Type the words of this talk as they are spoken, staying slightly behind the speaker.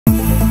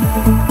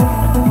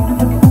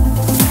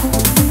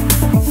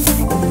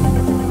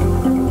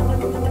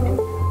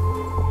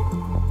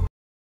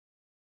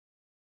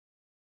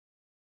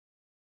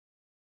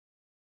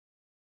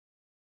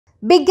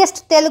Biggest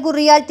Telugu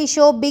reality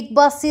show big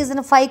boss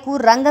season 5 కు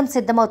రంగం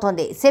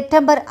సిద్ధమవుతోంది.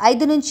 సెప్టెంబర్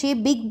 5 నుంచి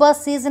బిగ్ బాస్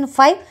సీజన్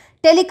 5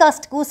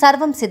 టెలికాస్ట్ కు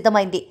సర్వం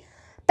సిద్ధమైంది.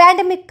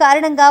 పాండమిక్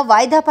కారణంగా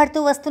వాయిదా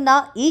పడుతూ వస్తున్న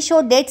ఈ షో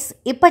డేట్స్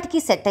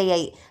ఇప్పటికీ సెట్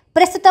అయ్యాయి.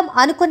 ప్రస్తుతం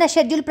అనుకున్న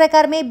షెడ్యూల్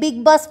ప్రకారమే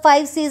బిగ్ బాస్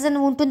 5 సీజన్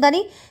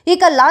ఉంటుందని,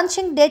 ఇక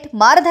లాంచింగ్ డేట్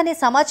మారదనే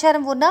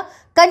సమాచారం ఉన్న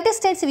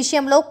కంటెస్టెంట్స్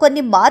విషయంలో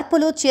కొన్ని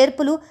మార్పులు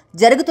చేర్పులు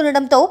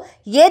జరుగుతుండడంతో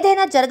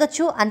ఏదైనా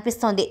జరగచ్చు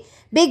అనిపిస్తోంది.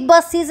 బిగ్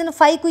బాస్ సీజన్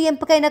 5 కు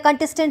ఎంపికైన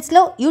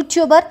కంటెస్టెంట్స్లో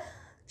YouTuber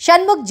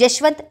Shanmukh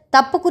Jaswanth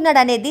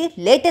తప్పుకున్నాడనేది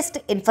latest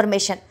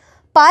information.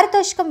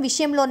 పారితోషికం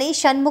విషయంలోనే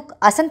షణ్ముఖ్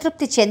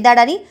అసంతృప్తి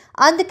చెందాడని,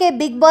 అందుకే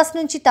బిగ్ బాస్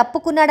నుంచి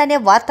తప్పుకున్నాడనే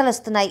వార్తలు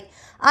వస్తున్నాయి.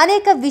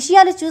 అనేక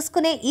విషయాలు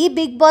చూసుకునే ఈ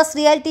బిగ్ బాస్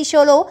రియాలిటీ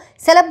షోలో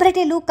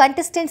సెలబ్రిటీలు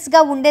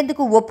కంటెస్టెంట్స్గా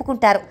ఉండేందుకు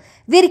ఒప్పుకుంటారు.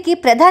 వీరికి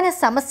ప్రధాన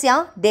సమస్య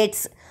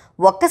డేట్స్.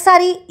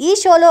 ఒక్కసారి ఈ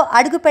షోలో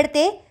అడుగు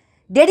పెడితే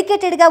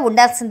డెడికేటెడ్గా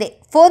ఉండాల్సిందే.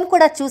 ఫోన్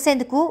కూడా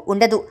చూసేందుకు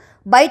ఉండదు.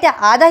 బయట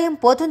ఆదాయం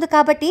పోతుంది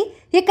కాబట్టి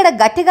ఇక్కడ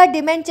గట్టిగా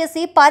డిమాండ్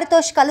చేసి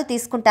పారితోషికాలు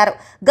తీసుకుంటారు.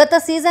 గత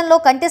సీజన్లో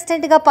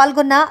కంటెస్టెంట్గా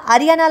పాల్గొన్న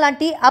హర్యానా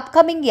లాంటి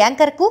అప్కమింగ్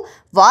యాంకర్కు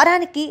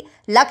వారానికి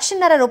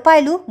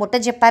 ₹1,50,000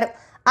 ముట్టజెప్పారు.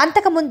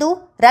 అంతకుముందు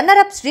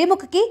రన్నరప్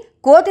శ్రీముఖ్కి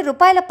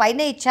 ₹1,00,00,000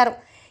 పైనే ఇచ్చారు.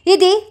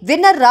 ఇది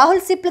విన్నర్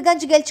రాహుల్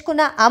సిప్లిగంజ్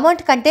గెలుచుకున్న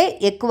అమౌంట్ కంటే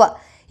ఎక్కువ.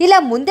 ఇలా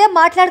ముందే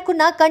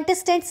మాట్లాడుకున్న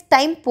కంటెస్టెంట్స్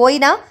టైం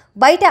పోయినా,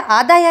 బయట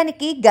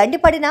ఆదాయానికి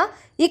గండిపడినా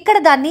ఇక్కడ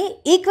దాన్ని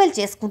ఈక్వెల్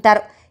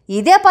చేసుకుంటారు.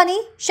 ఇదే పని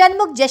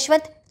షణ్ముఖ్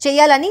జస్వంత్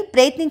చేయాలని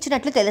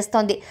ప్రయత్నించినట్లు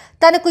తెలుస్తోంది.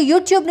 తనకు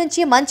యూట్యూబ్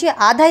నుంచి మంచి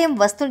ఆదాయం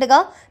వస్తుండగా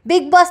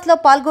బిగ్ బాస్లో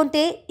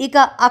పాల్గొంటే ఇక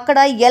అక్కడ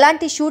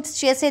ఎలాంటి షూట్స్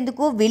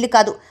చేసేందుకు వీలు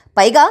కాదు.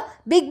 పైగా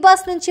బిగ్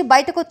బాస్ నుంచి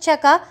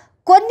బయటకొచ్చాక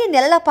కొన్ని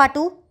నెలల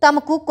పాటు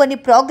తమకు కొన్ని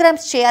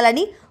ప్రోగ్రామ్స్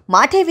చేయాలని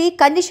మాటీవీ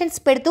కండిషన్స్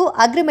పెడుతూ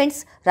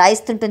అగ్రిమెంట్స్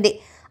రాయిస్తుంటుంది.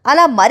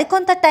 అలా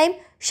మరికొంత టైం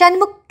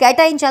షణ్ముఖ్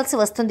కేటాయించాల్సి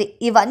వస్తుంది.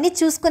 ఇవన్నీ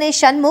చూసుకునే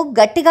షణ్ముఖ్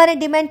గట్టిగానే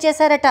డిమాండ్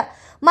చేశారట.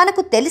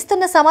 మనకు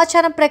తెలుస్తున్న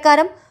సమాచారం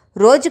ప్రకారం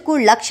రోజుకు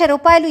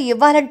 ₹1,00,000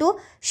 ఇవ్వాలంటూ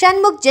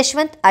షణ్ముఖ్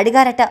జస్వంత్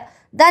అడిగారట.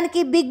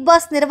 దానికి బిగ్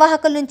బాస్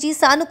నిర్వాహకుల నుంచి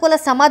సానుకూల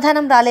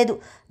సమాధానం రాలేదు.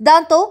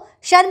 దాంతో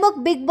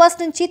షణ్ముఖ్ బిగ్ బాస్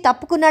నుంచి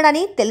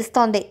తప్పుకున్నాడని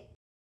తెలుస్తోంది.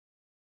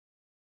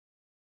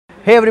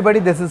 Hey everybody,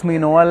 this is me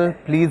Noel.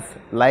 Please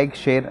like,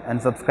 share and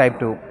subscribe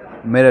to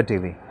Mirror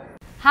TV.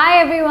 Hi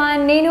everyone,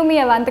 Nenu mi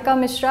Avantika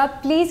Mishra.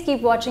 Please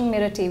keep watching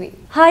Mirror TV.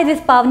 Hi, this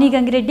is Pavni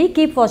Gangireddy.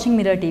 Keep watching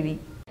Mirror TV.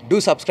 Do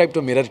subscribe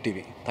to Mirror TV.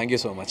 Thank you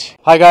so much.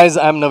 Hi guys,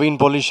 I'm Naveen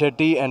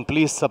Polishetty and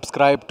please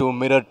subscribe to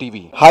Mirror TV.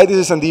 Hi, this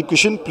is Sandeep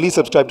Kishan. Please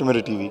subscribe to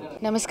Mirror TV.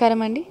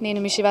 Namaskaram andi,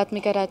 nenu mi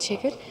Shivatmika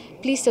Rajshekhar.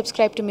 Please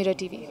subscribe to Mirror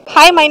TV.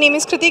 Hi, my name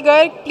is Kriti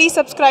Garg. Please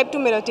subscribe to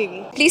Mirror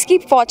TV. Please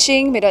keep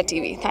watching Mirror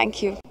TV.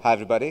 Thank you. Hi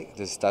everybody,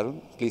 this is Tarun.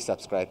 Please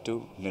subscribe to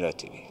Mirror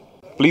TV.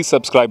 Please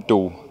subscribe to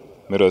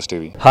Mirrors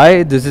TV.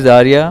 Hi, this is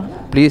Arya.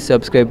 Please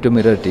subscribe to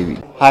Mirror TV.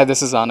 Hi,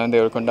 this is Anand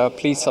Devarkonda.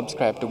 Please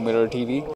subscribe to Mirror TV.